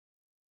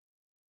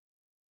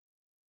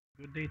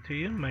Good day to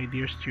you, my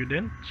dear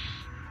students.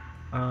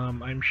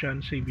 I'm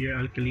Sean Xavier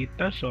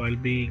Alcalita, so I'll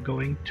be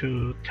going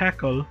to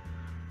tackle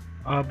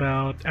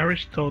about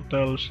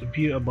Aristotle's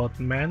view about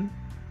man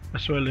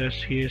as well as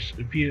his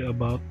view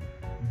about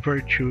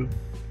virtue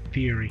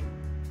theory.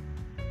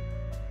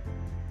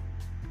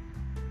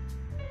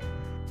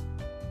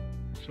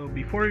 So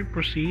before we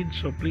proceed,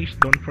 so please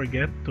don't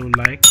forget to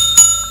like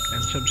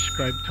and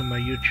subscribe to my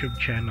YouTube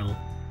channel.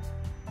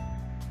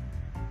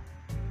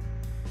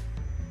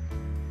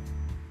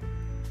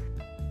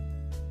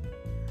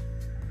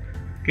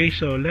 Okay,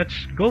 so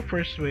let's go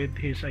first with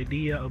his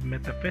idea of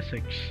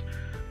metaphysics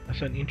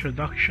as an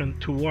introduction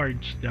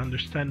towards the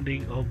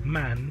understanding of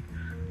man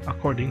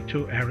according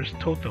to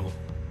Aristotle.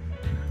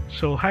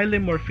 So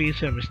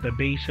hylomorphism is the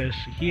basis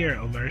here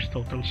of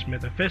Aristotle's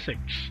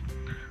metaphysics,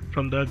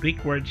 from the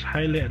Greek words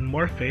hyle and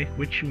morphe,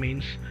 which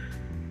means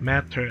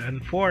matter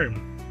and form.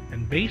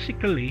 And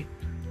basically,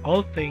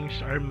 all things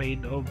are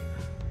made of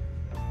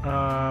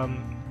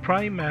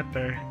prime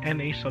matter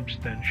and a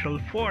substantial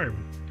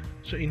form.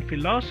 So in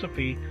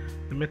philosophy,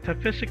 the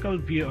metaphysical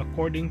view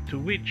according to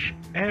which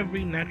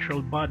every natural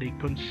body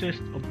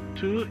consists of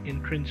two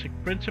intrinsic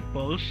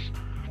principles,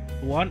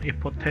 one a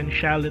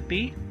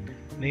potentiality,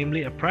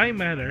 namely a prime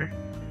matter,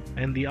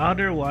 and the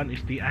other one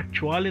is the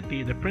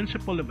actuality, the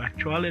principle of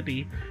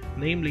actuality,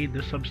 namely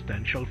the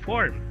substantial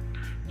form.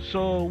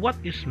 So what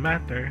is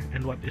matter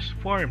and what is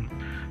form?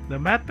 The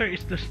matter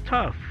is the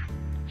stuff.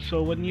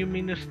 So when you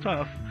mean the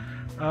stuff,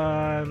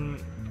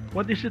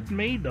 what is it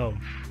made of?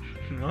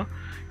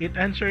 It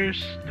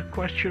answers the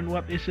question,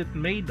 what is it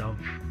made of?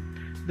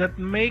 That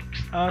makes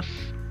us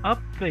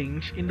up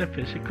things in the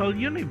physical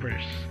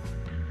universe.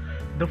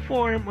 The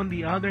form, on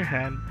the other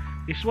hand,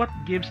 is what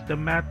gives the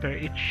matter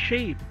its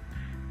shape.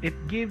 It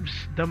gives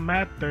the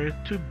matter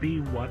to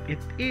be what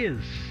it is.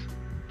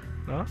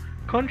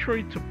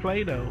 Contrary to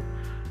Plato,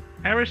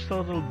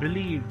 Aristotle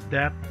believed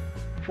that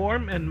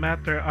form and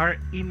matter are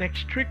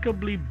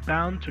inextricably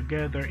bound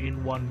together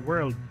in one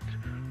world.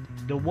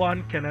 The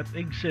one cannot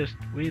exist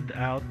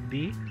without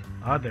the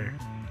other.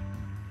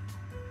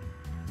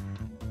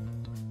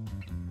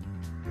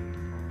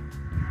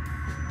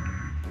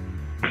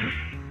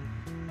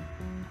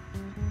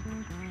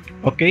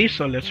 Okay,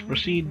 so let's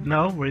proceed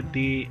now with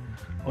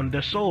on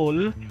the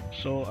soul.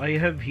 So I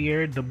have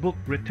here the book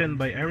written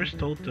by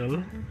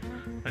Aristotle.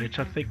 It's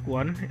a thick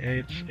one.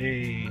 It's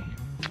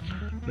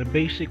the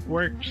basic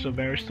works of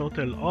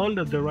Aristotle. All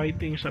of the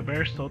writings of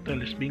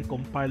Aristotle is being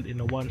compiled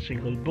in one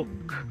single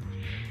book.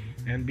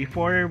 And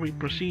before we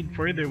proceed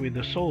further with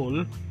the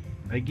soul,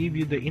 I give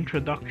you the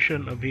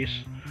introduction of his,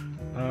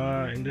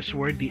 in this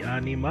word, the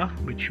anima,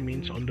 which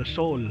means on the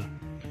soul.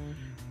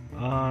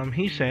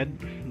 He said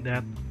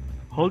that,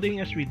 holding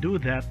as we do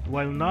that,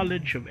 while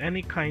knowledge of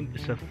any kind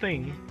is a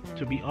thing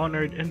to be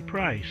honored and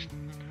prized,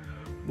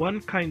 one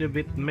kind of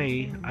it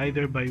may,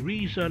 either by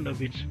reason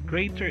of its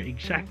greater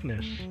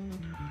exactness,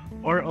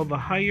 or of a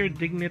higher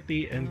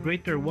dignity and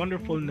greater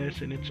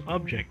wonderfulness in its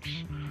objects,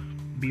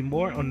 be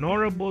more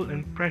honorable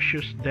and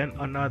precious than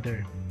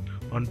another.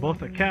 On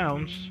both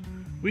accounts,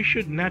 we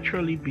should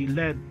naturally be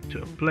led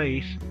to a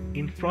place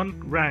in front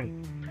rank,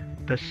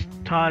 the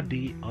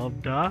study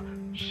of the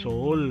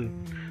soul.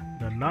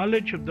 The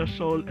knowledge of the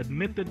soul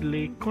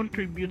admittedly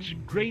contributes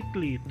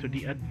greatly to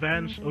the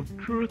advance of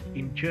truth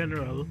in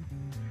general,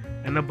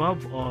 and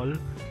above all,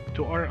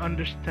 to our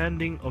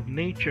understanding of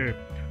nature,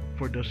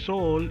 for the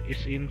soul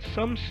is in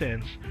some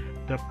sense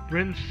the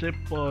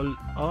principle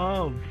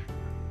of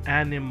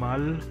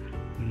animal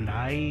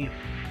life.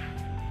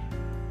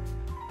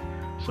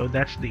 So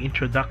that's the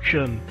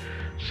introduction.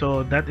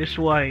 So that is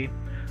why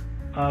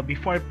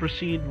before I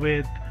proceed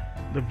with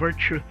the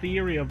virtue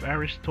theory of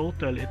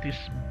Aristotle, it is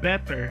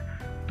better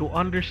to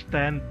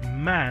understand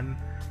man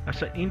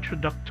as an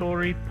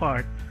introductory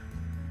part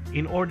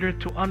in order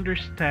to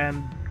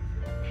understand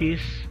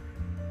his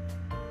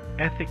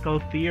ethical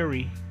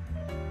theory,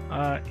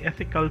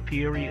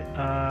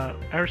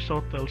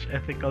 Aristotle's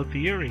ethical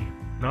theory.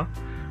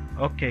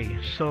 Okay,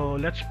 so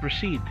let's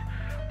proceed.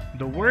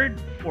 The word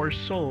for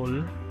soul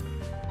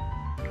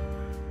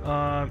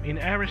in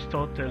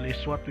Aristotle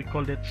is what we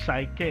call it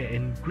psyche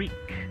in Greek.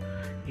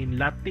 In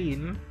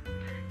Latin,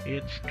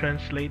 it's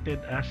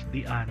translated as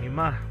the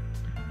anima.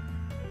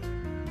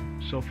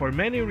 So for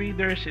many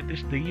readers, it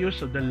is the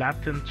use of the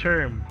Latin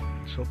term,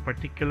 so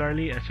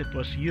particularly as it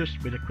was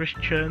used by the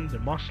Christian, the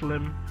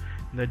Muslim,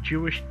 the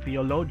Jewish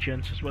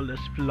theologians as well as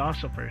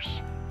philosophers.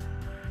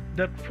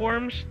 That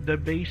forms the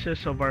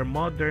basis of our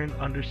modern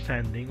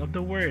understanding of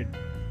the word.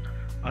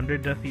 Under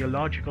the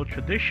theological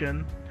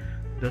tradition,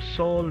 the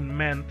soul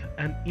meant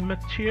an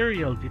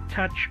immaterial,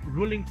 detached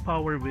ruling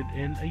power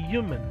within a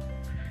human.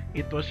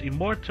 It was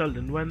immortal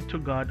and went to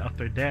God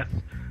after death,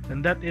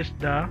 and that is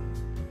the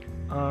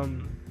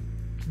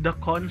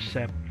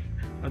concept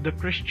of the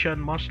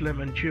Christian,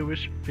 Muslim, and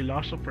Jewish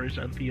philosophers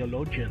and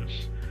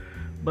theologians.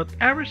 But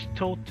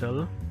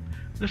Aristotle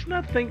does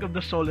not think of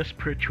the soul as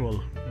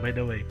spiritual, by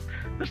the way.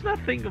 Does not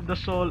think of the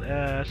soul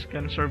as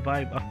can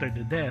survive after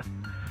the death.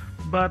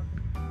 But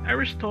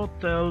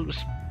Aristotle was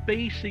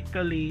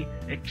basically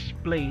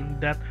explain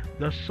that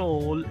the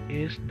soul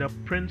is the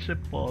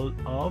principle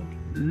of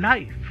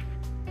life.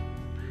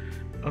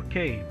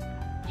 Okay,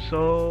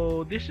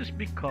 so this is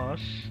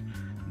because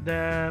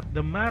that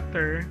the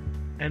matter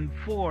and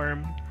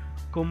form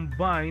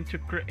combine to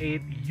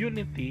create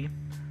unity,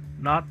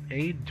 not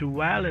a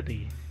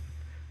duality.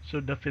 So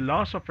the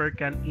philosopher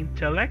can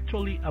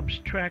intellectually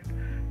abstract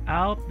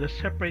out the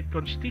separate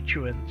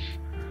constituents,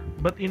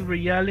 but in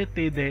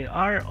reality they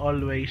are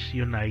always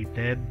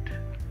united.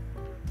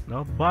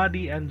 No,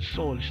 body and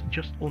soul is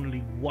just only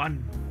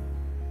one.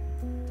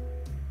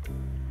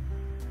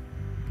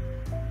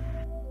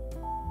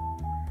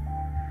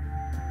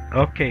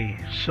 Okay,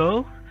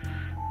 so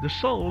the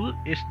soul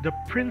is the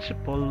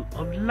principle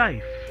of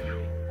life.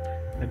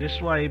 That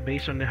is why,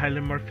 based on the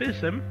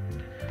hylomorphism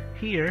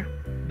here,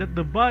 that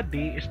the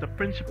body is the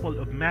principle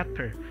of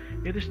matter.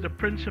 It is the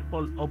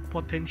principle of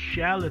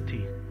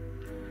potentiality.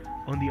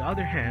 On the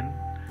other hand,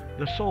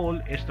 the soul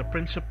is the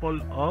principle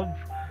of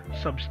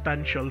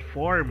substantial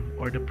form,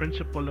 or the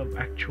principle of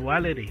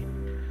actuality.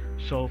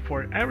 So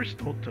for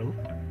Aristotle,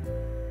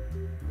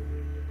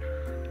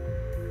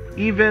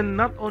 even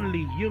not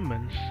only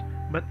humans,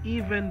 but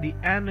even the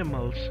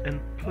animals and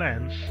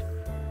plants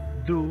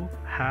do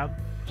have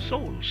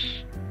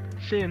souls,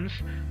 since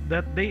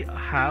that they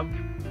have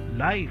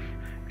life.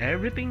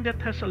 Everything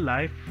that has a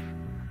life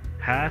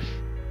has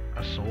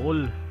a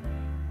soul.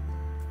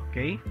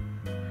 Okay?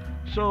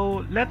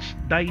 So let's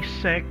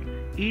dissect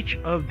each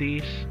of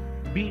these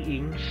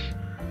beings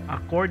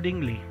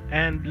accordingly,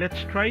 and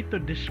let's try to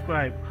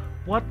describe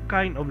what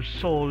kind of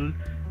soul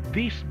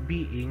these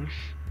beings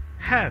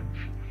have.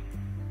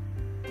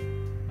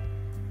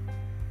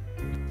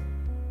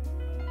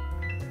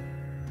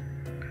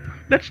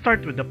 Let's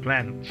start with the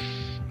plants.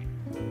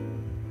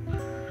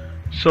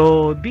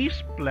 So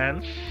these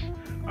plants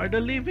are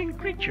the living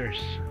creatures.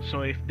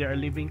 So if they are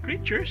living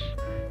creatures,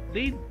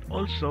 they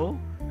also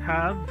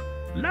have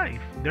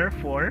life.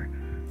 Therefore,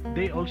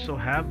 they also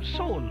have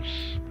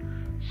souls.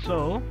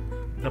 So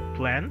the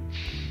plants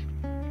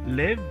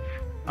live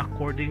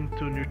according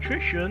to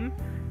nutrition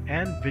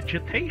and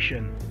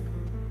vegetation.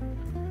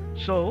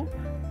 So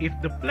if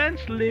the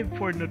plants live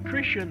for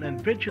nutrition and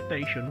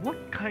vegetation,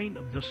 what kind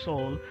of the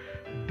soul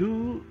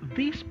do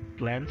these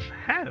plants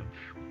have?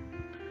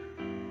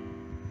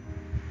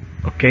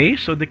 Okay,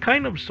 so the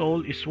kind of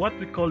soul is what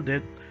we call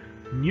the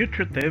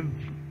nutritive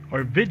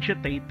or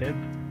vegetative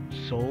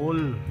soul.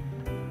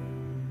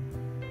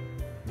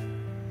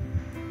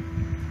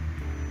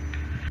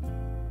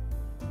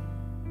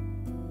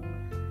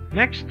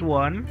 Next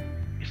one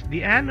is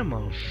the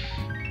animals.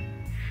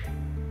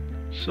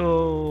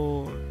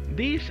 So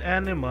these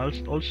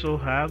animals also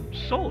have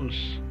souls,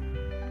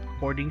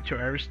 according to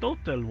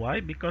Aristotle. Why?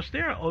 Because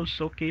they are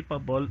also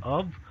capable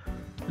of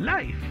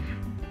life.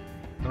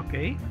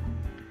 Okay?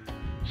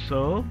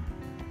 So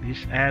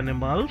these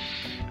animals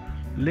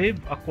live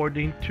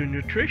according to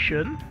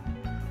nutrition.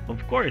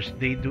 Of course,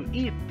 they do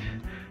eat.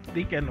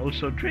 They can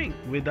also drink.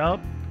 Without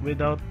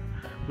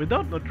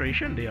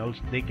nutrition,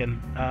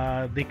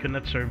 they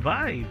cannot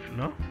survive,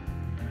 no?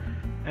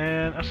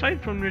 And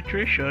aside from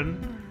nutrition,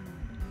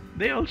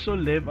 they also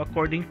live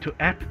according to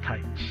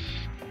appetites,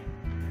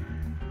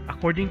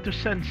 according to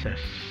senses.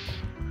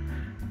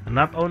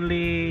 Not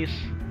only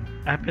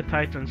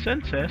appetites and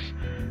senses,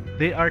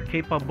 they are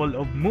capable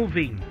of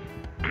moving.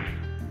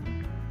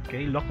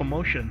 Okay,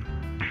 locomotion.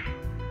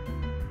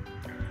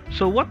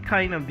 So what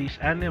kind of these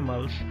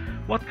animals,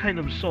 what kind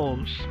of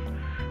souls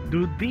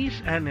do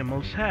these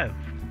animals have?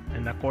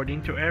 And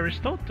according to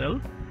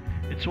Aristotle,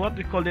 it's what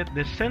we call it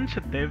the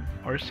sensitive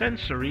or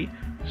sensory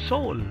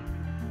soul.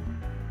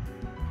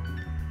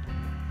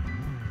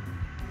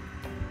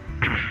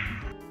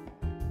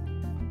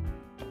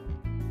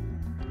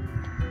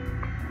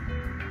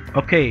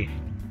 Okay,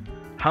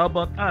 how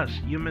about us,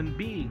 human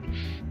beings?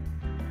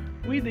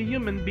 We, the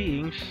human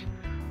beings,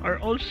 are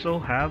also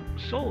have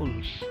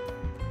souls.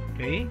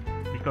 Okay,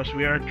 because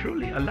we are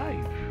truly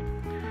alive.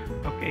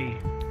 Okay,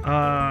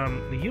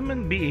 the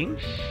human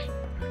beings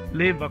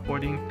live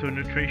according to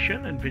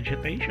nutrition and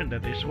vegetation.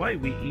 That is why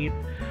we eat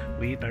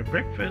our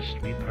breakfast,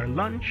 we eat our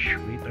lunch,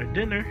 we eat our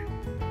dinner.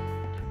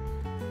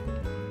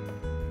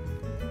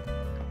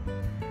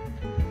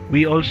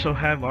 We also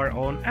have our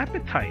own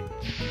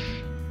appetites,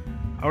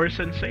 our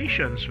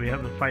sensations. We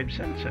have the five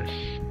senses,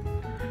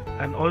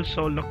 and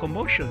also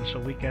locomotion. So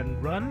we can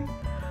run,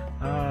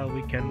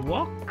 we can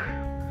walk,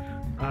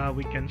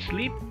 we can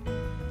sleep.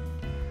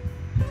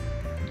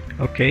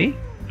 Okay,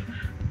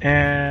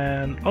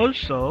 and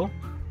also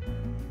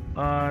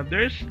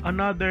there's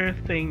another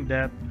thing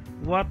that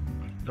what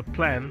the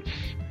plants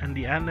and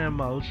the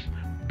animals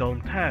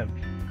don't have.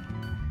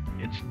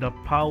 It's the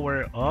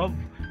power of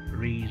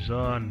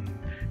reason.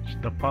 It's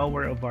the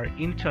power of our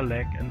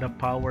intellect and the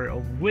power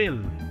of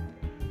will.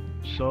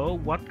 So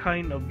what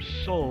kind of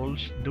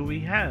souls do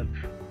we have?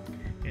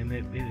 And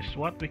it is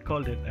what we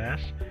call it as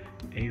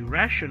a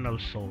rational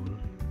soul.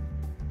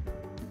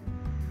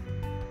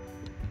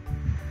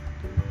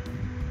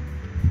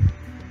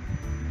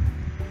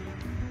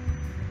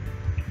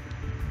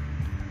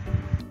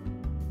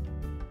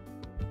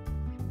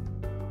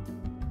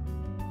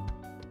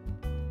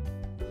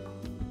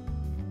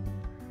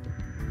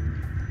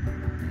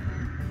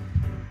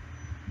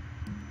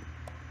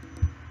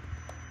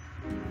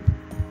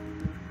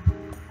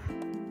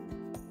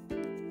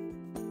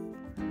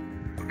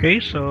 Okay,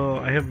 so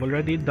I have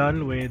already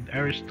done with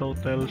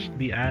Aristotle's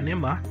De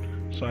Anima.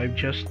 So I've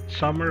just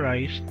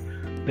summarized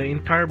the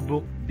entire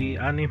book, The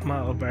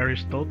Anima of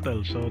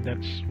Aristotle. So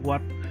that's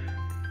what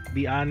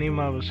The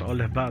Anima was all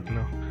about,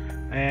 no?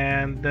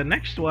 And the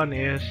next one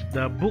is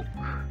the book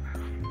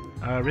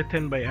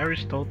written by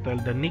Aristotle,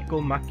 the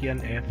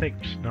Nicomachean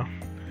Ethics, no?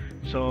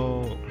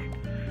 So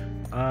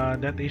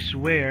that is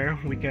where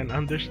we can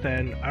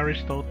understand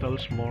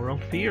Aristotle's moral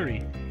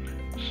theory.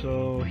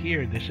 So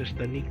here, this is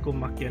the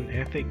Nicomachean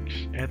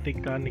Ethics,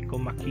 Ethica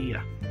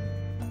Nicomachia.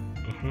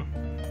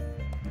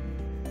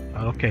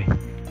 Okay,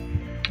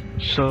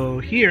 so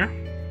here,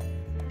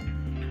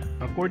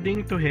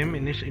 according to him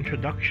in his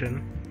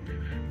introduction,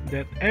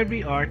 that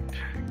every art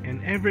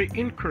and every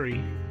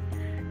inquiry,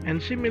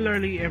 and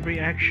similarly every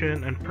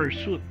action and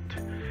pursuit,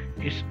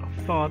 is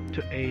thought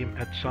to aim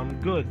at some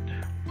good,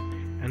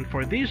 and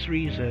for this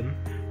reason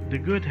the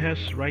good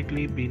has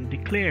rightly been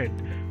declared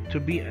to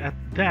be at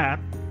that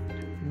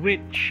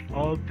which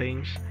all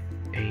things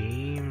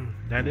aim.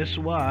 That is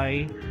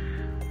why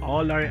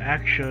all our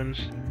actions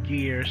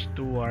gears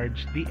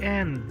towards the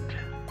end.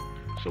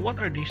 So what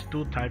are these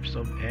two types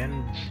of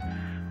ends?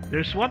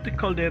 There's what we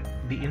call it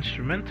the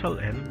instrumental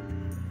end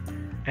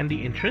and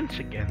the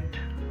intrinsic end.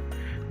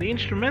 The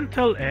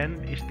instrumental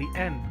end is the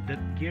end that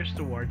gears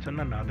towards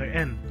another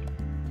end.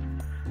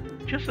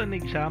 Just an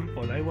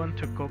example, I want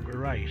to cook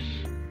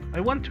rice. I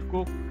want to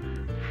cook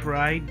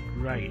fried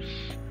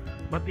rice.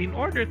 But in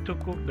order to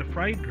cook the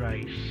fried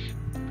rice,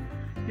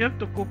 you have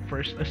to cook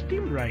first a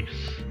steamed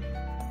rice.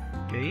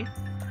 Okay?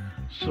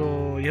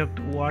 So you have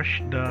to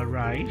wash the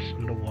rice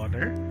in the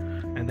water,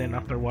 and then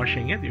after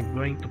washing it, you're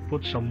going to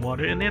put some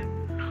water in it,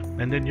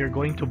 and then you're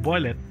going to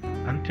boil it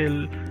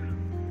until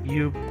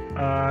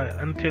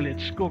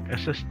it's cooked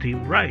as a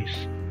steamed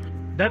rice.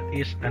 That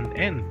is an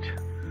end.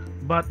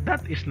 But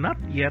that is not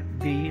yet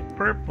the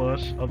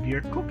purpose of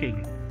your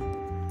cooking.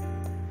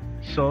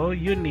 So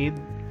you need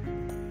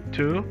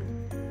to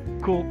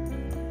cook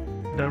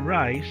the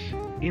rice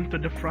into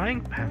the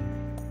frying pan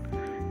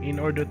in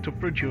order to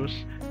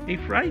produce a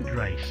fried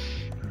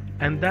rice,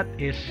 and that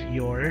is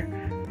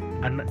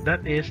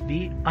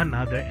the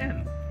another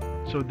end.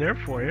 So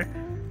therefore,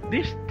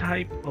 this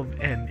type of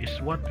end is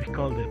what we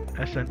call it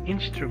as an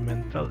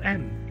instrumental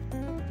end.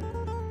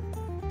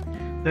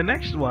 The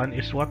next one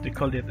is what we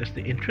call it as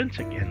the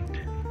intrinsic end.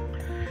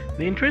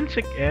 The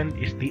intrinsic end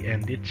is the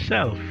end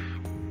itself.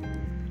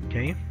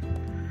 Okay,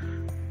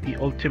 the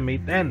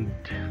ultimate end.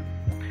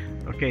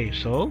 Okay,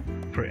 so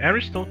for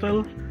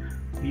Aristotle,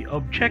 the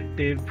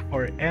objective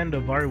or end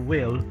of our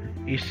will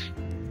is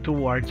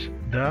towards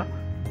the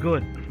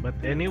good. But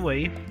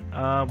anyway,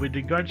 with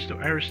regards to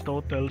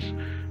Aristotle's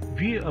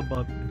view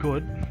about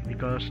good,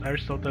 because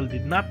Aristotle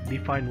did not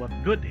define what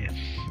good is,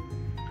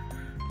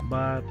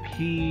 but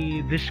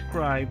he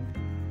described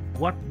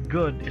what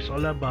good is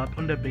all about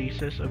on the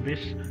basis of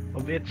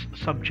its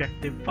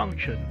subjective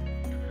function.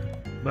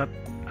 But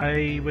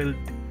I will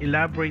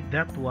elaborate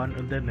that one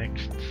on the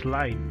next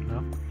slide,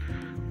 no?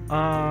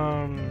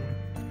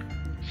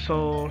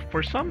 So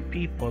for some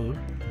people,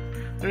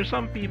 there are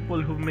some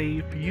people who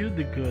may view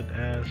the good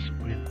as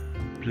with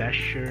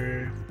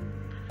pleasure.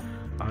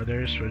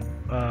 Others would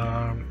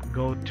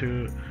go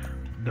to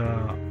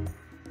the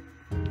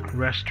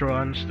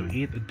restaurants to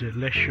eat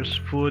delicious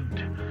food.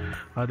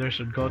 Others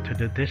would go to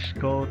the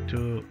disco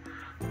to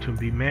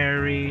be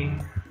merry,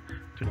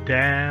 to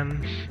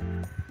dance.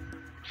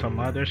 Some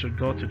others would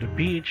go to the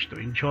beach to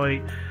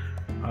enjoy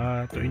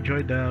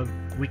the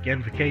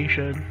weekend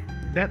vacation.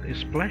 That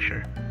is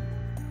pleasure.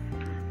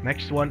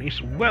 Next one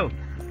is wealth.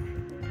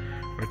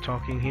 We're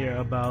talking here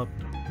about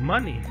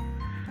money.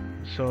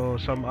 So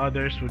some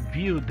others would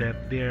view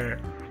that their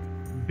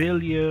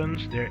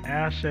billions, their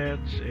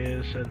assets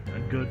is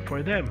good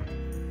for them.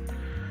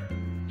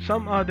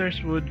 Some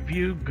others would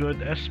view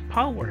good as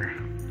power.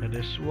 That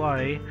is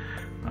why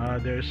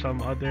there's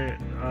some other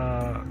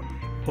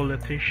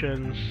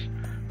politicians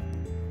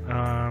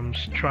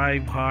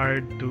strive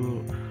hard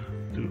to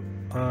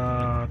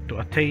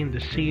attain the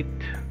seat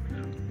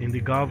in the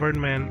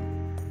government,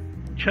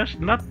 just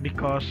not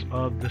because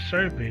of the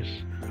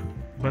service,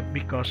 but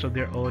because of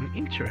their own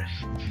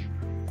interests.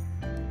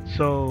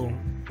 So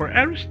for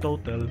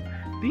Aristotle,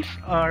 these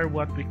are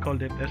what we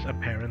call it as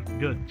apparent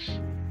goods.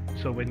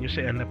 So when you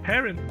say an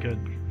apparent good,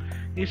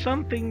 is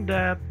something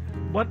that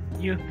what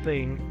you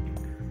think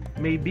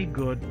may be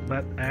good,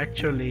 but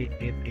actually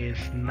it is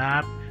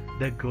not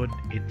the good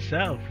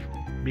itself.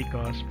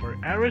 Because for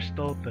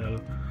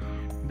Aristotle,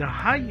 the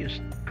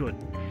highest good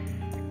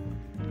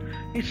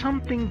is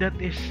something that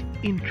is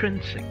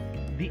intrinsic,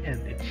 the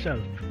end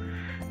itself,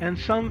 and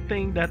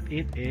something that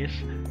it is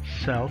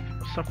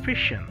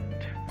self-sufficient,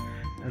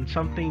 and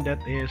something that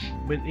is,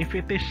 well, if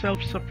it is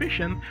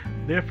self-sufficient,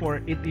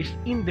 therefore it is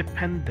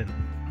independent,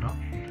 no?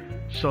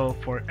 So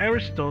for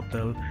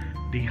Aristotle,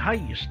 the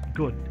highest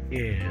good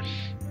is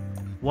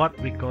what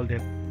we call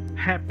it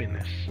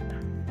happiness,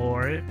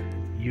 or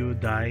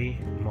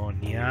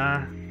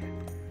eudaimonia.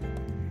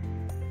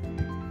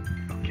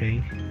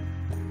 Okay.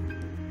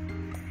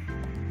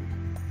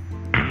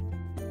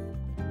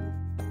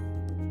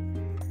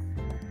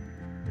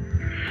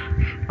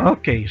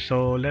 Okay,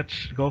 so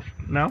let's go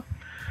now.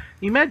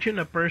 Imagine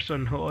a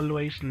person who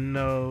always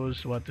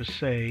knows what to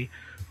say,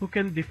 who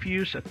can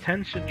diffuse a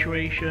tense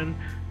situation,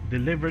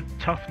 deliver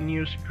tough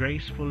news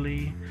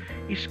gracefully,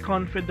 is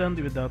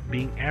confident without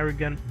being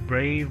arrogant,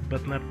 brave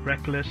but not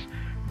reckless,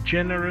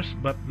 generous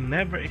but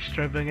never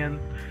extravagant.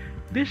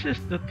 This is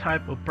the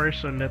type of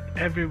person that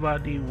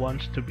everybody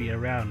wants to be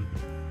around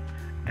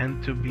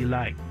and to be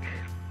like.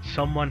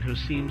 Someone who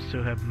seems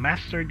to have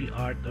mastered the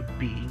art of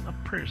being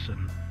a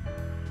person.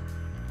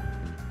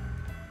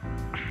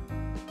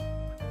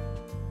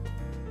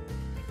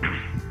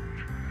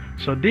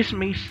 So this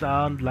may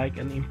sound like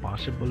an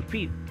impossible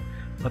feat,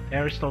 but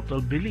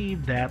Aristotle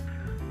believed that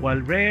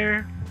while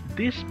rare,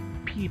 these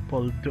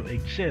people do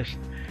exist,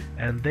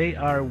 and they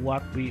are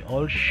what we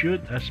all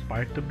should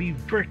aspire to be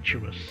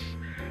virtuous.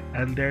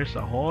 And there's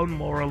a whole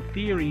moral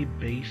theory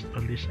based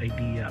on this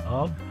idea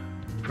of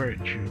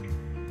virtue.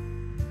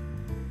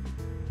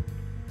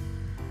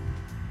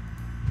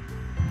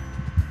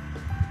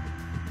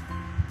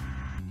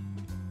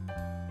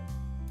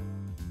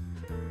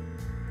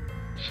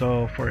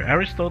 So for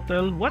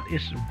Aristotle, what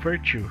is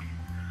virtue?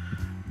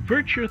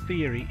 Virtue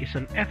theory is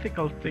an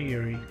ethical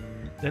theory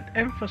that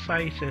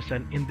emphasizes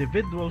an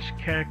individual's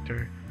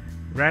character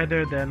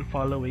rather than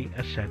following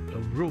a set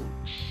of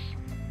rules.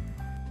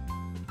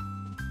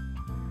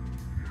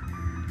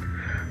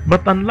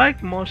 But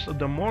unlike most of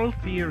the moral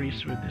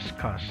theories we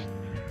discussed,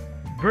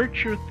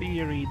 virtue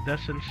theory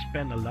doesn't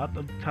spend a lot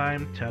of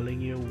time telling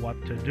you what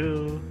to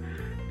do.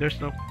 There's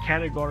no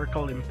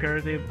categorical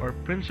imperative or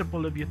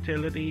principle of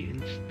utility.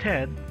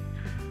 Instead,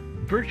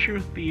 virtue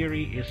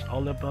theory is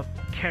all about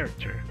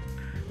character.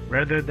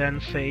 Rather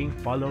than saying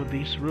follow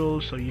these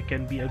rules so you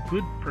can be a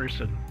good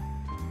person,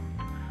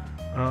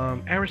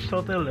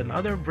 Aristotle and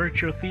other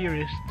virtue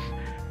theorists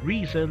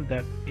reason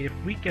that if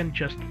we can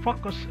just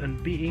focus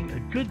on being a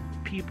good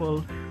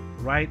people,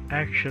 right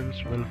actions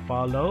will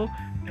follow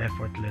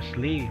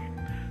effortlessly.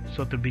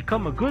 So to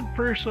become a good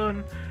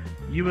person,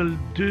 you will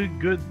do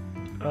good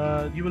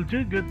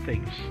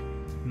things.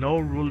 No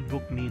rule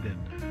book needed.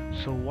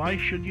 So why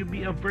should you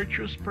be a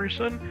virtuous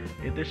person?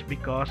 It is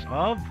because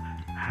of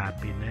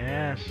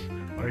happiness,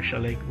 or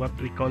shall I what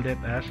we call it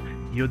as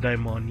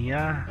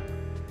eudaimonia.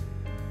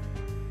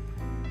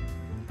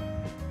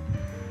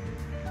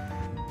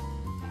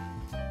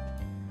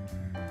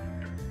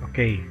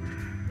 Okay.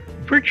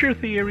 Virtue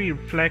theory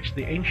reflects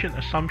the ancient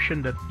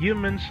assumption that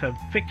humans have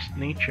fixed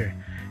nature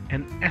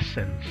and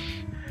essence,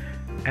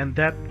 and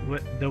that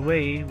the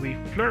way we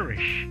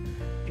flourish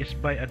is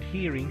by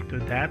adhering to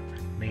that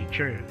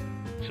nature.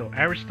 So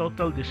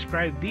Aristotle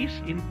described these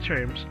in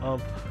terms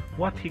of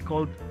what he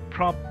called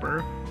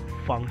proper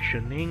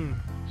functioning.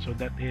 So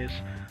that is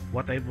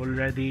what I've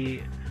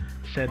already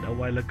said a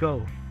while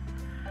ago.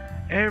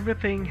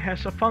 Everything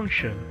has a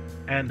function,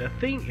 and the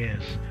thing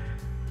is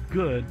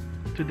good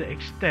to the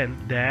extent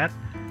that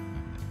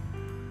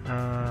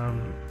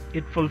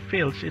it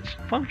fulfills its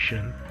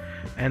function,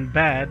 and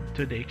bad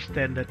to the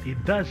extent that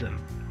it doesn't.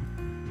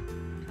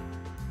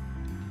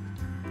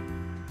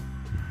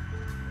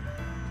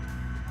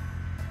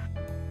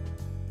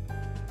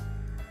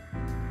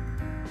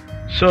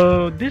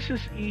 So this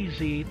is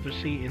easy to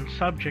see in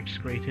subjects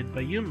created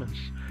by humans.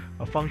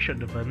 A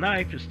function of a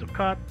knife is to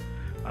cut,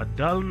 a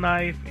dull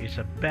knife is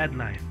a bad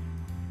knife.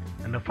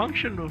 And the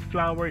function of a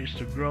flower is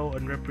to grow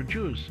and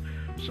reproduce.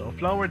 So a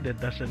flower that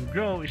doesn't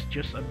grow is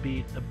just a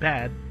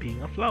bad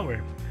being a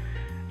flower.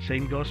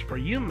 Same goes for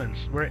humans.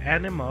 We're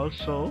animals,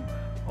 so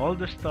all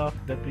the stuff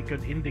that we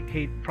could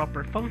indicate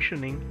proper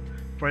functioning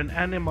for an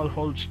animal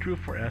holds true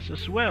for us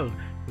as well.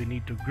 We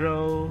need to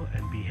grow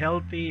and be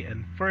healthy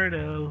and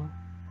fertile.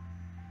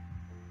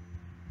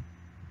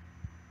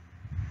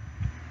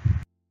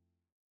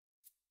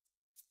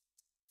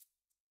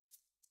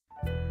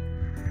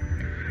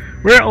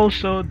 We're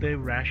also the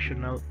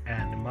rational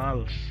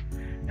animals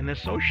and a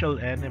social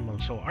animal,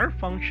 so our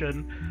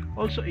function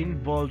also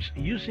involves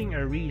using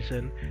our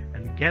reason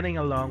and getting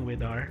along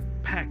with our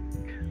pack.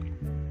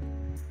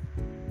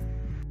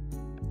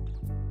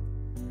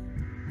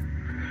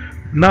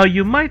 Now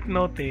you might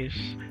notice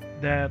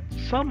that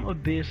some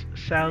of this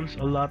sounds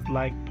a lot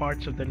like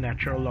parts of the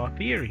natural law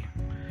theory.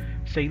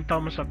 St.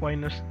 Thomas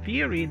Aquinas'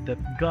 theory that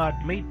God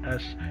made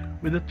us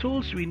with the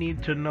tools we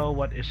need to know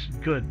what is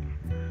good.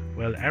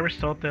 Well,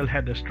 Aristotle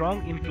had a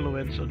strong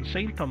influence on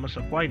St. Thomas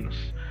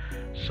Aquinas,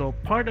 so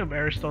part of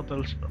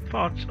Aristotle's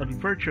thoughts on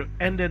virtue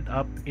ended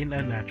up in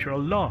a natural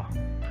law.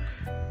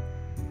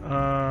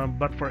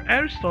 But for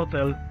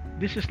Aristotle,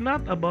 this is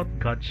not about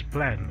God's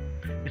plan,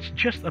 it's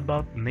just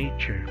about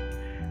nature.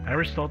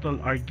 Aristotle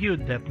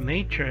argued that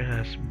nature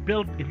has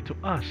built into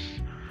us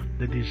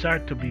the desire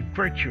to be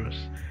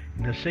virtuous,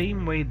 in the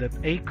same way that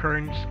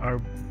acorns are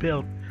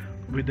built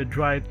with the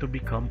drive to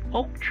become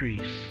oak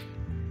trees.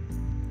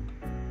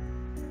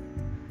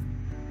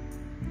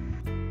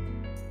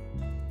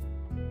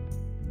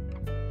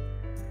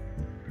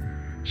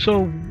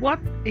 So what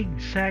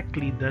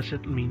exactly does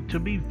it mean to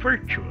be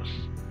virtuous?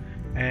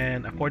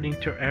 And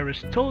according to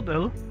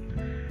Aristotle,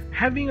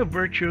 Having a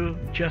virtue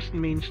just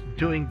means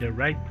doing the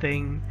right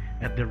thing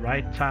at the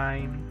right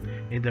time,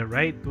 in the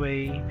right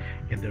way,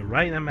 in the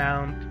right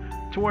amount,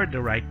 toward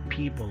the right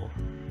people.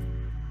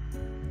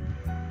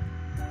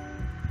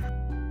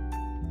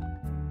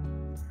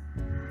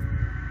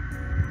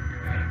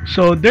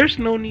 So there's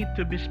no need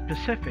to be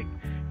specific,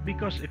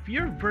 because if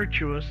you're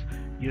virtuous,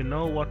 you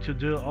know what to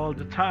do all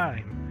the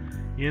time.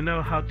 You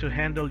know how to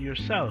handle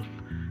yourself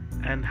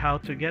and how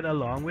to get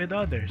along with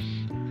others.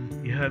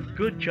 You have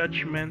good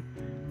judgment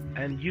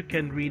and you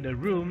can read a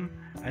room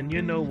and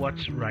you know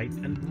what's right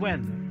and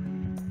when.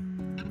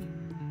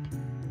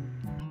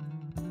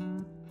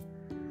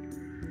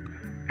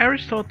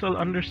 Aristotle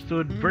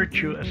understood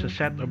virtue as a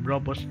set of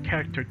robust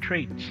character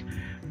traits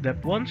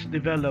that once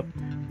developed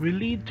will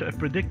lead to a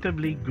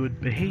predictably good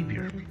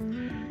behavior.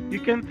 You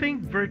can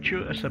think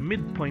virtue as a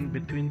midpoint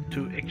between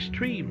two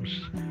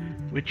extremes,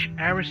 which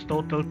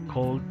Aristotle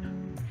called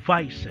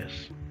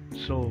vices.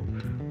 So,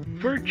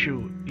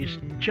 virtue is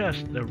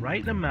just the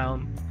right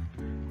amount,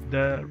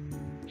 the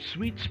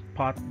sweet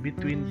spot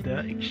between the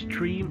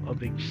extreme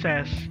of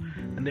excess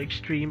and the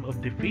extreme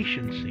of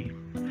deficiency.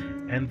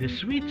 And the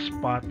sweet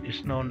spot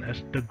is known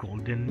as the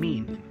golden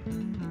mean.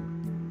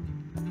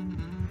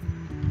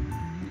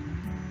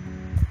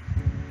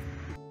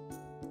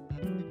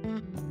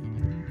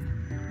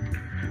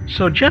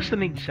 So just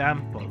an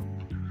example,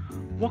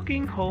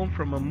 walking home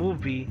from a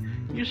movie,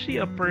 you see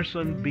a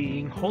person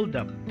being holed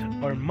up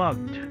or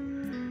mugged.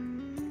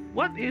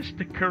 What is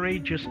the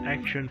courageous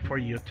action for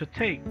you to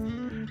take?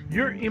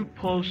 Your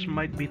impulse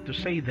might be to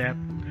say that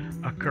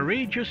a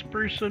courageous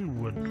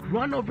person would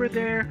run over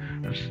there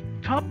and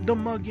stop the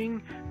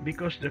mugging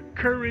because the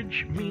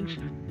courage means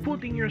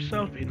putting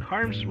yourself in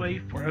harm's way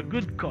for a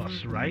good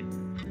cause, right?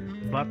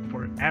 But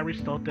for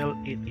Aristotle,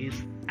 it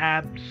is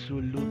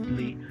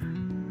absolutely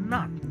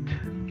not.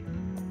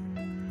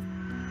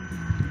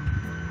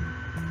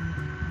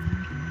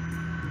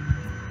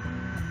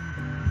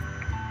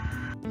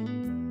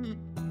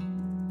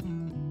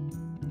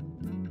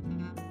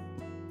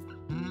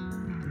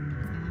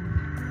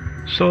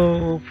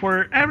 So,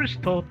 for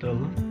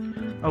Aristotle,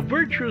 a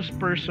virtuous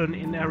person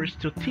in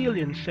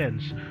Aristotelian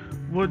sense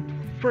would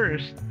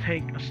first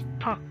take a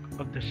stock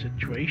of the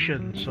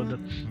situation. So that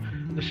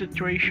the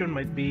situation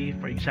might be,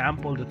 for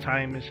example, the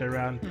time is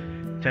around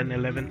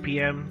 10-11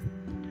 p.m.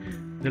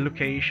 The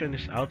location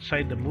is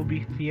outside the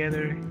movie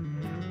theater.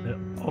 The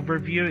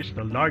overview is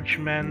the large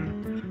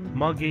man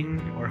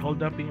mugging or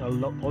hold-upping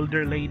an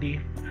older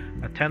lady,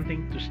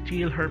 attempting to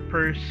steal her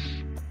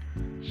purse.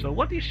 So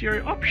what is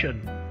your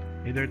option?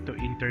 Either to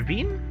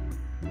intervene,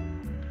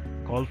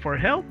 call for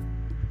help,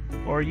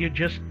 or you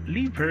just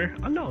leave her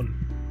alone.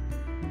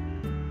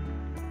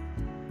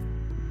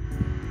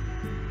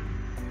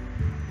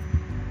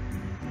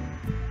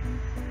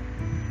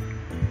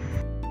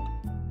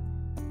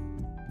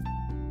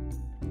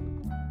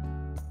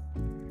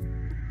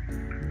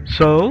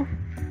 So,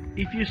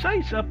 if you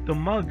size up the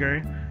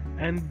mugger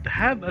and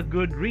have a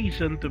good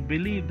reason to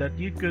believe that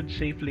you could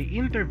safely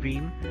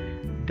intervene,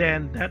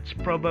 then that's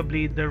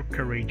probably the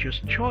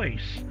courageous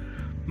choice.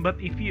 But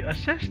if you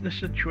assess the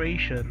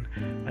situation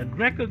and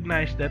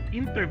recognize that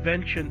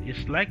intervention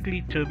is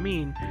likely to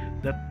mean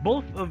that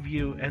both of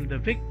you and the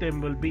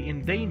victim will be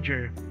in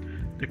danger,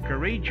 the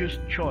courageous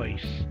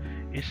choice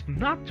is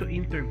not to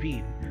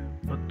intervene,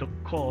 but to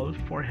call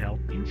for help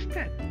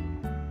instead.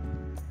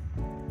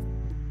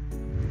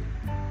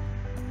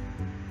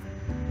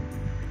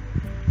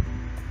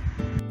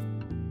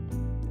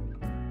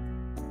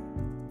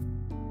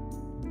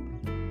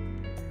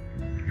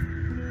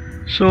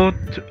 So,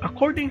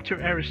 according to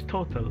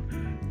Aristotle,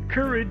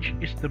 courage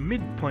is the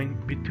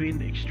midpoint between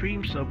the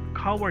extremes of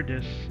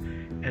cowardice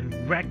and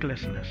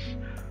recklessness.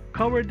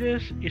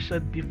 Cowardice is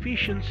a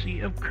deficiency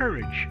of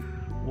courage,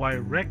 while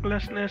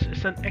recklessness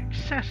is an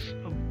excess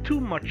of too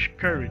much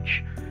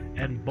courage,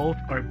 and both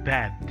are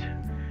bad.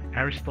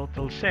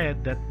 Aristotle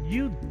said that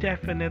you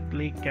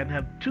definitely can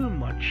have too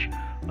much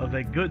of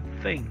a good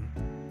thing.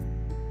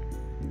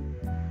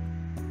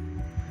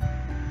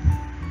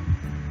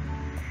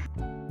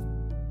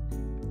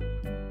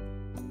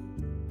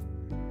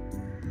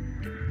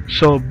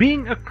 So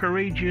being a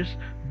courageous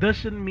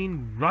doesn't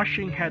mean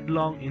rushing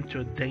headlong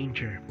into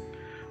danger.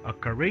 A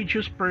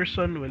courageous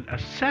person will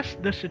assess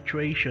the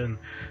situation,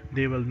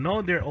 they will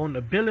know their own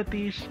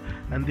abilities,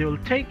 and they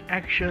will take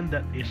action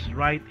that is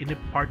right in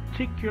a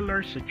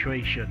particular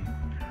situation.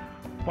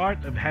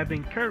 Part of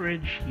having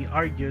courage, he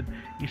argued,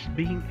 is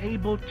being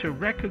able to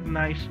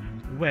recognize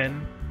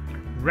when,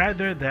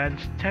 rather than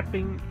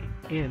stepping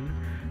in,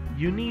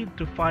 you need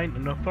to find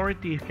an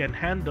authority who can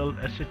handle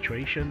a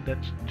situation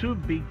that's too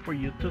big for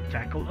you to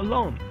tackle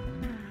alone.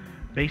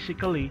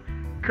 Basically,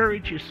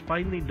 courage is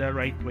finding the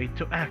right way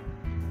to act.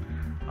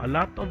 A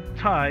lot of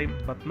time,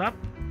 but not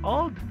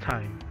all the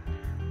time.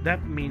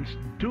 That means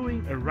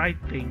doing a right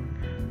thing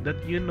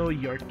that you know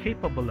you're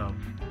capable of,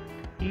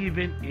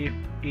 even if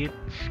it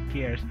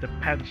scares the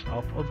pants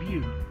off of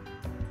you.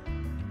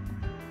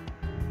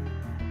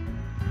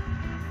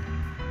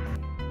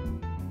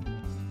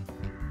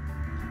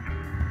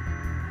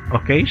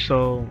 Okay,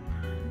 so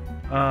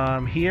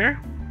here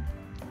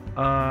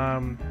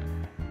um,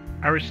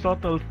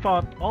 Aristotle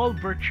thought all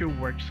virtue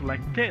works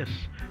like this.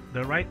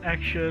 The right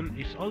action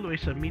is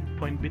always a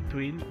midpoint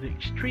between the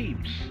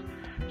extremes.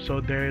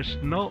 So there's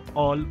no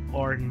all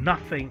or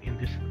nothing in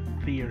this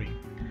theory.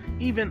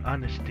 Even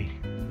honesty,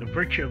 the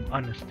virtue of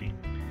honesty.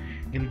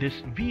 In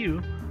this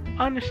view,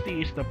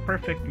 honesty is the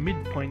perfect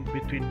midpoint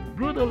between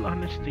brutal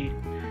honesty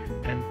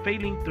and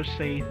failing to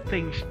say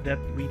things that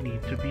we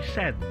need to be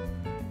said.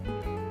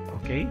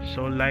 Okay,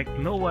 so like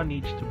no one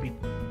needs to be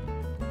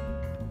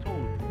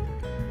told.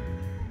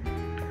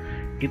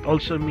 It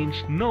also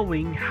means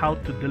knowing how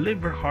to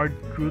deliver hard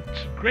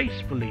truths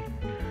gracefully,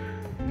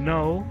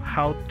 know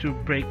how to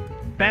break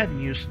bad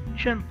news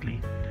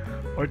gently,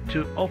 or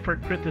to offer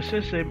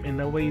criticism in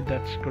a way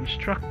that's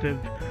constructive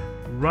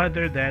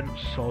rather than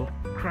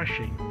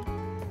soul-crushing.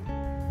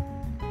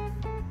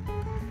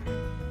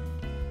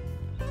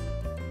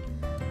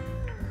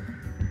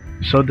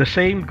 So the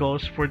same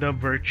goes for the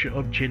virtue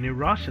of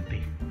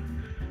generosity.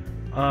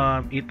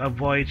 It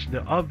avoids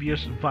the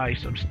obvious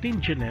vice of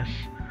stinginess,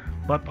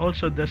 but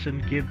also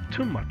doesn't give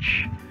too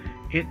much.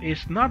 It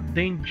is not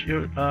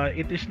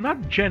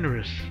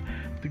generous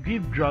to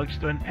give drugs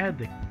to an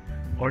addict,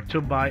 or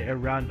to buy a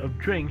round of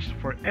drinks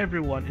for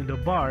everyone in the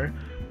bar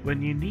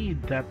when you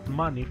need that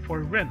money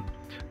for rent.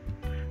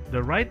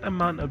 The right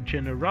amount of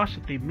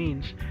generosity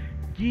means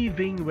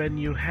giving when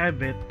you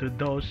have it to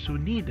those who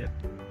need it.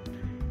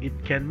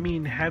 It can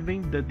mean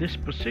having the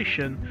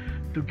disposition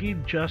to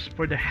give just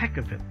for the heck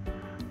of it,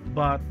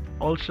 but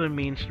also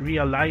means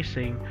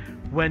realizing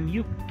when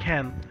you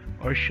can't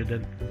or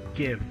shouldn't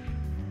give.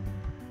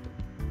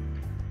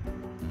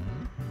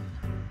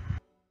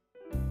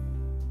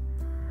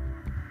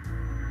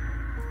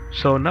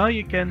 So now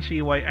you can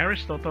see why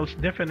Aristotle's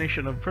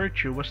definition of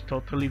virtue was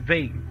totally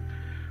vague,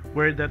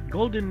 where that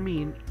golden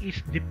mean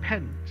is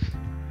depends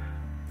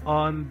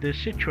on the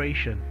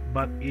situation.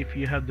 But if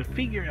you have to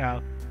figure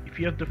out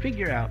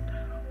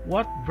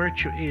what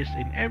virtue is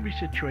in every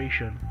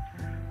situation,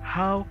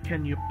 how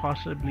can you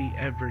possibly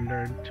ever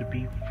learn to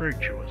be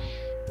virtuous?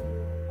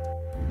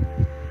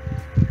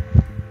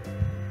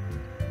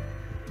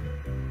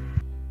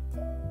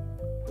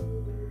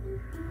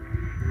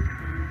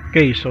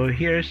 Okay, so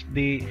here's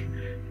the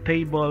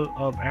table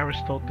of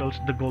Aristotle's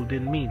the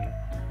golden mean.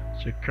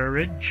 So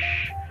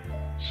courage,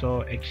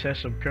 so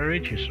excess of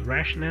courage is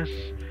rashness,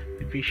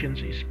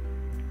 deficiency is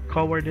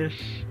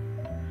cowardice.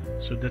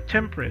 So the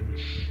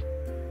temperance,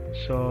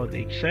 so the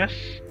excess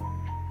is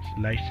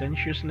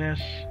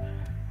licentiousness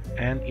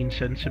and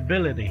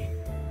insensibility.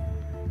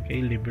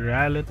 Okay,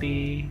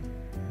 liberality,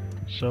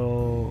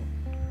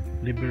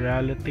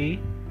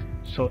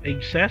 so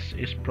excess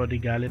is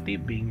prodigality,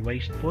 being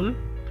wasteful.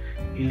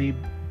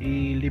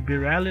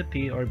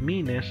 Illiberality or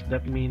meanness,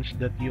 that means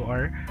that you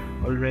are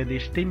already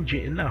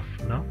stingy enough,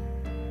 no?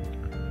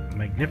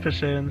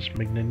 Magnificence,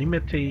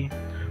 magnanimity,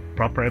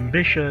 proper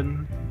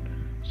ambition.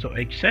 So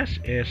excess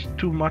is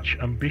too much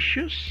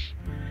ambitious,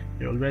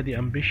 you're already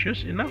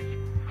ambitious enough.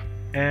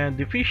 And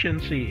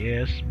deficiency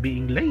is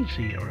being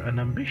lazy or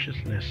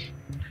unambitiousness.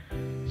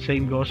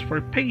 Same goes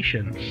for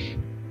patience,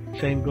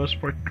 same goes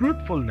for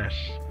truthfulness.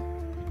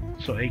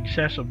 So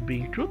excess of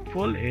being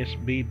truthful is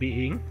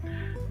being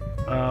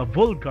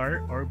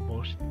vulgar or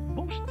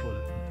boastful,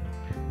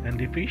 and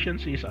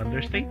deficiency is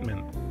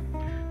understatement.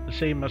 The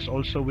same as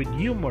also with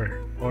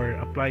humor, or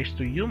applies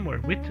to humor,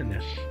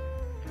 wittiness.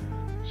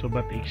 So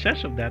but the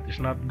excess of that is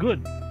not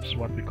good. It's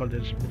what we call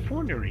this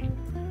buffoonery.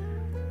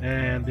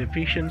 And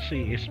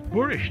deficiency is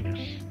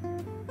boorishness.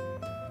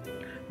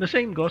 The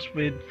same goes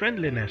with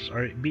friendliness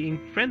or being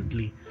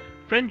friendly.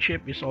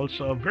 Friendship is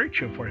also a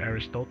virtue for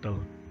Aristotle,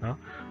 no?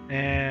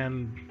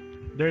 And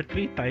there are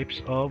three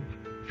types of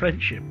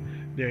friendship.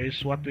 There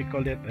is what we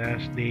call it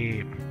as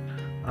the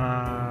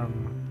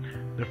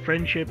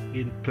friendship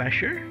in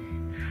pleasure,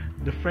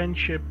 the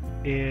friendship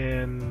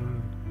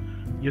in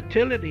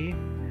utility,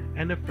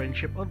 and the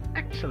friendship of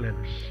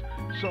excellence.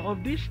 So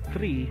of these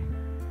three,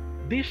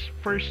 these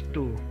first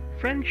two,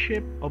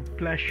 friendship of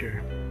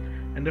pleasure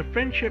and the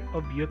friendship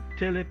of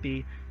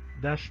utility,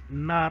 does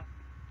not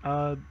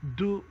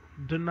do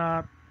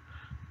not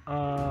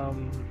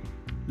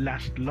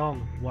last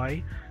long.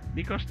 Why?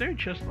 Because they're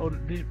just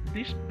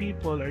these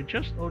people are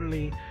just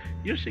only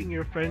using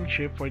your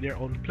friendship for their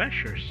own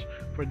pleasures,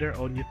 for their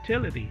own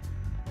utility.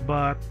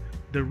 But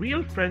the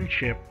real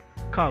friendship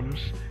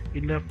comes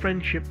in a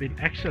friendship in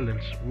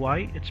excellence.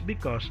 Why? It's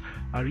because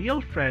a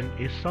real friend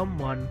is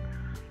someone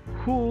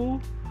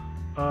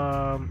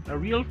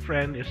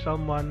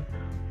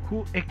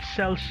who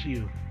excels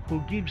you,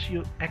 who gives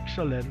you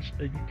excellence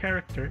in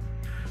character,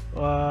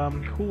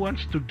 who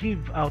wants to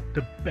give out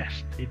the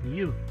best in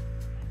you.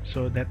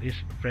 So that is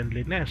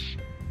friendliness.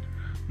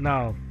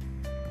 Now,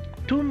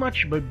 too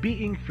much by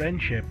being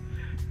friendship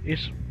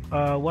is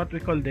what we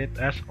call it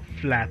as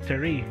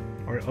flattery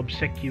or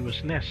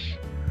obsequiousness.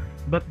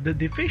 But the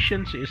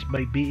deficiency is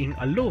by being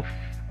aloof,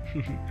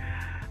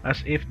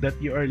 as if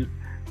that you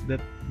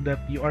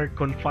are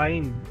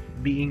confined,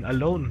 being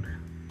alone.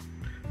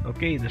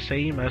 Okay, the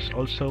same as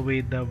also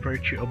with the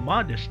virtue of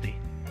modesty,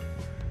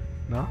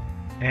 no?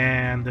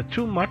 And the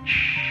too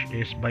much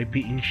is by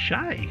being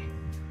shy.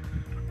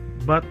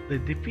 But the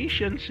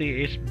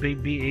deficiency is by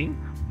being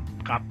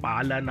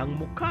kapala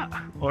ng mukha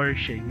or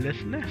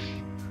shamelessness.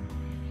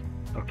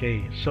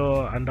 Okay,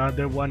 so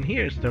another one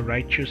here is the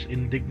righteous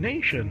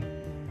indignation.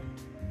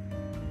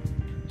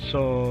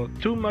 So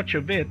too much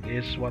of it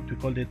is what we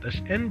call it as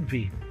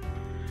envy.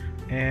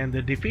 And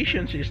the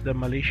deficiency is the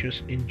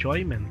malicious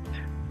enjoyment.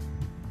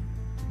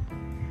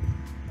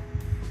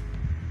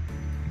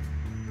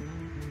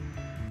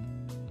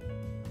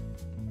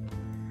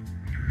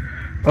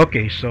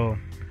 Okay, so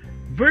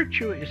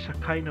virtue is a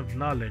kind of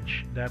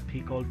knowledge that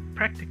he called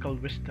practical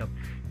wisdom.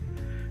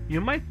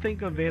 You might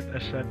think of it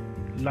as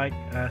like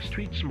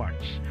street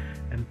smarts,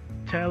 and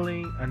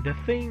the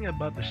thing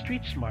about the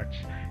street smarts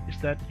is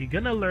that you're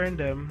gonna learn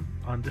them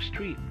on the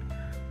street.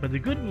 But the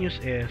good news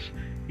is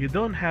you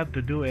don't have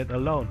to do it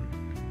alone.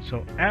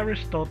 So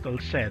Aristotle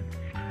said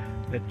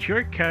that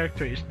your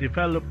character is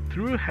developed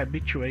through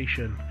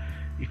habituation.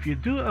 If you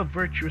do a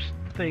virtuous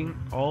thing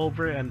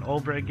over and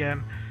over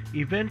again,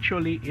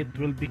 eventually it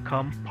will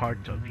become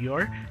part of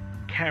your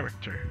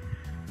character.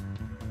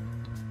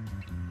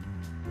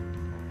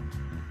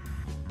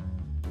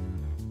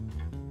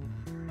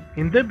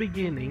 In the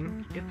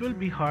beginning, it will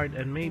be hard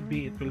and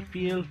maybe it will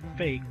feel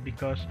fake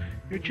because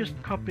you're just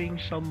copying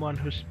someone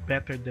who's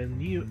better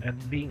than you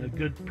at being a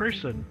good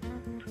person.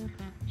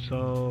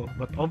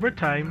 But over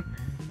time,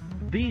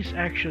 these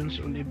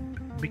actions will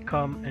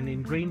become an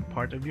ingrained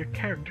part of your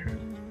character.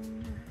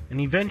 And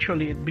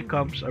eventually it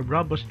becomes a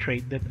robust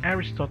trait that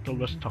Aristotle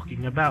was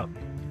talking about.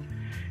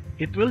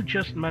 It will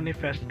just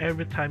manifest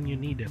every time you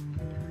need it.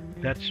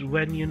 That's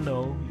when you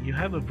know you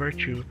have a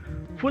virtue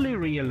fully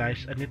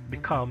realized and it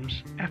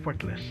becomes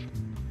effortless.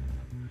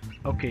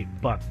 Okay,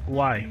 but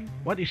why?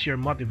 What is your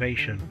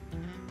motivation?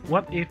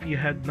 What if you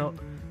had no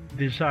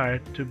desire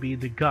to be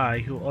the guy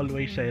who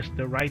always says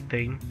the right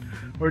thing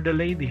or the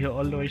lady who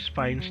always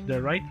finds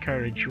the right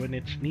courage when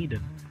it's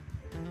needed?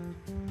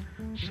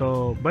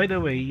 So, by the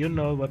way, you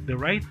know what the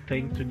right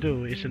thing to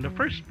do is in the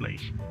first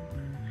place.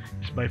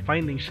 It's by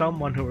finding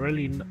someone who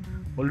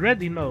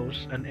already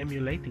knows and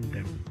emulating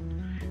them.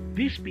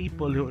 These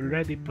people who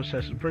already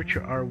possess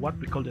virtue are what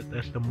we call it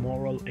as the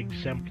moral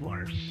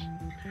exemplars.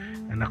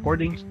 And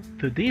according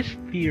to this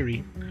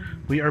theory,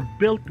 we are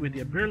built with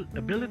the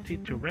ability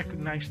to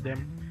recognize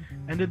them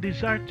and the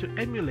desire to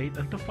emulate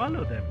and to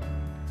follow them.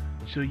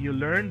 So you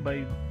learn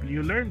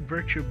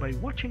virtue by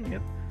watching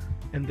it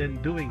and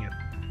then doing it.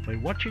 By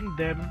watching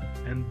them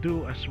and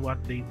do as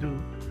what they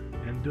do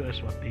and do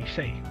as what they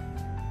say.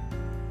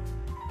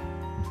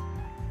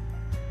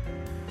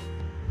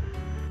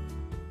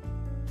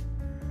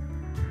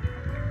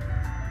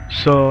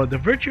 So the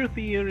virtue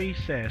theory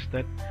says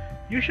that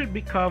you should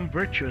become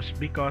virtuous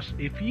because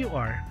if you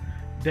are,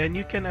 then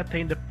you can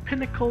attain the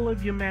pinnacle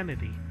of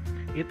humanity.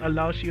 It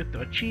allows you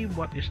to achieve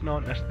what is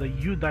known as the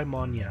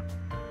eudaimonia.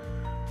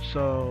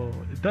 So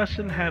it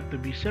doesn't have to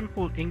be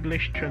simple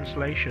English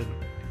translation.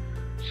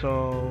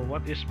 So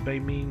what is by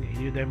mean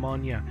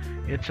eudaimonia?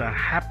 It's a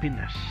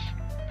happiness.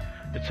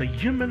 It's a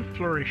human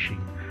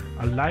flourishing,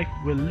 a life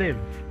will live,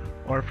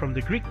 or from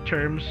the Greek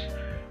terms,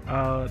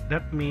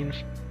 that means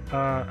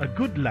a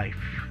good life.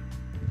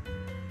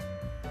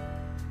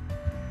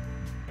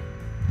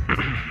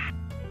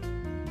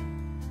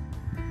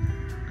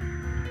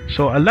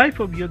 So a life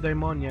of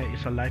eudaimonia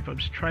is a life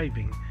of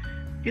striving.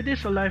 It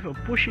is a life of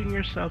pushing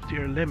yourself to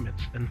your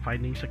limits and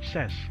finding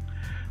success.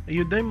 A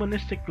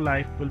eudaimonistic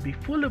life will be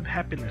full of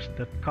happiness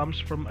that comes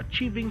from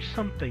achieving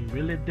something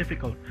really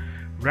difficult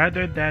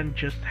rather than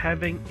just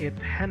having it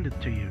handed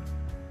to you.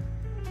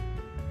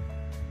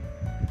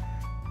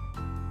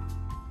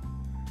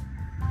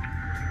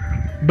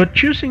 But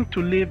choosing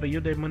to live a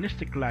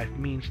eudaimonistic life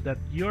means that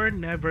you're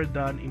never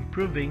done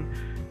improving,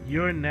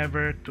 you're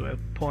never to a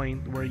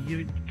point where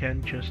you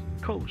can just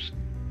coast.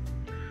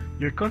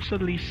 You're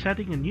constantly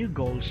setting new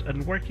goals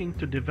and working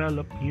to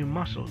develop new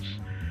muscles.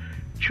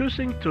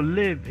 Choosing to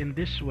live in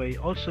this way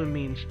also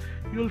means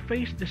you'll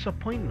face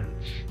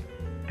disappointments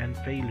and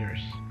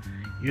failures.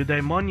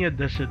 Eudaimonia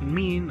doesn't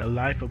mean a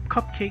life of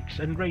cupcakes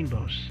and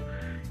rainbows.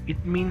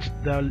 It means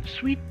the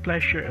sweet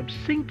pleasure of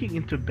sinking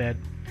into bed,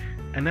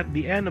 and at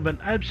the end of an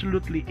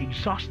absolutely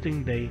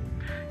exhausting day,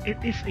 it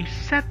is a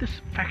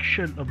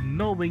satisfaction of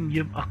knowing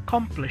you've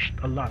accomplished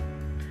a lot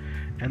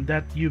and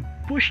that you've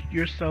pushed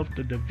yourself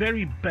to the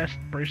very best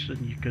person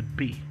you could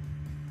be.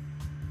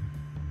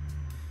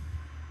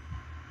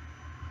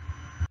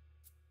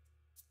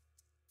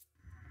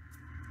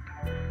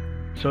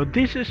 So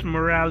this is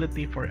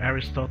morality for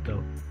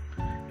Aristotle.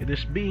 It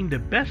is being the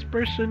best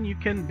person you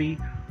can be,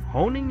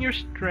 honing your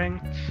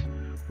strengths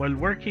while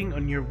working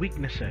on your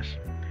weaknesses.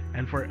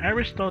 And for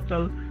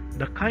Aristotle,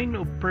 the kind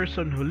of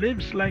person who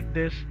lives like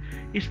this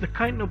is the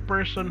kind of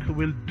person who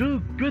will do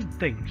good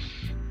things.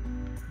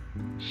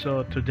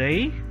 So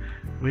today,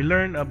 we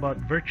learn about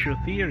virtue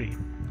theory.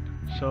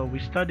 So we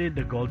studied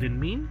the golden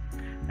mean,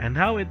 and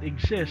how it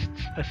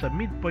exists as a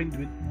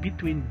midpoint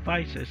between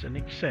vices and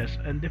excess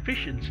and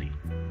deficiency.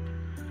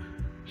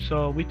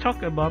 So we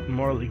talk about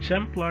moral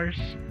exemplars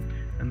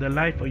and the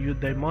life of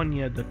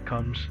eudaimonia that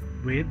comes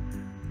with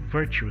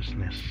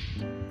virtuousness.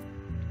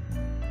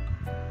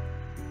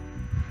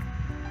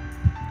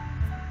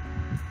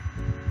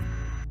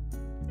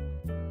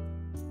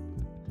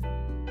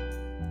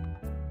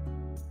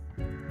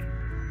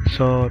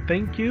 So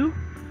thank you.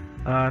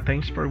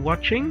 Thanks for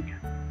watching.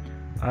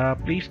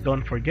 Please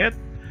don't forget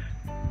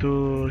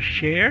to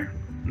share,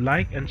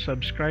 like, and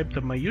subscribe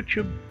to my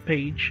YouTube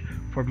page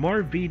for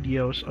more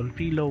videos on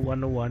Philo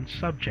 101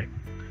 subject.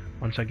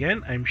 Once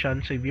again, I'm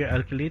Sean Xavier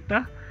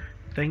Alcalita.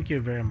 Thank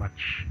you very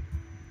much.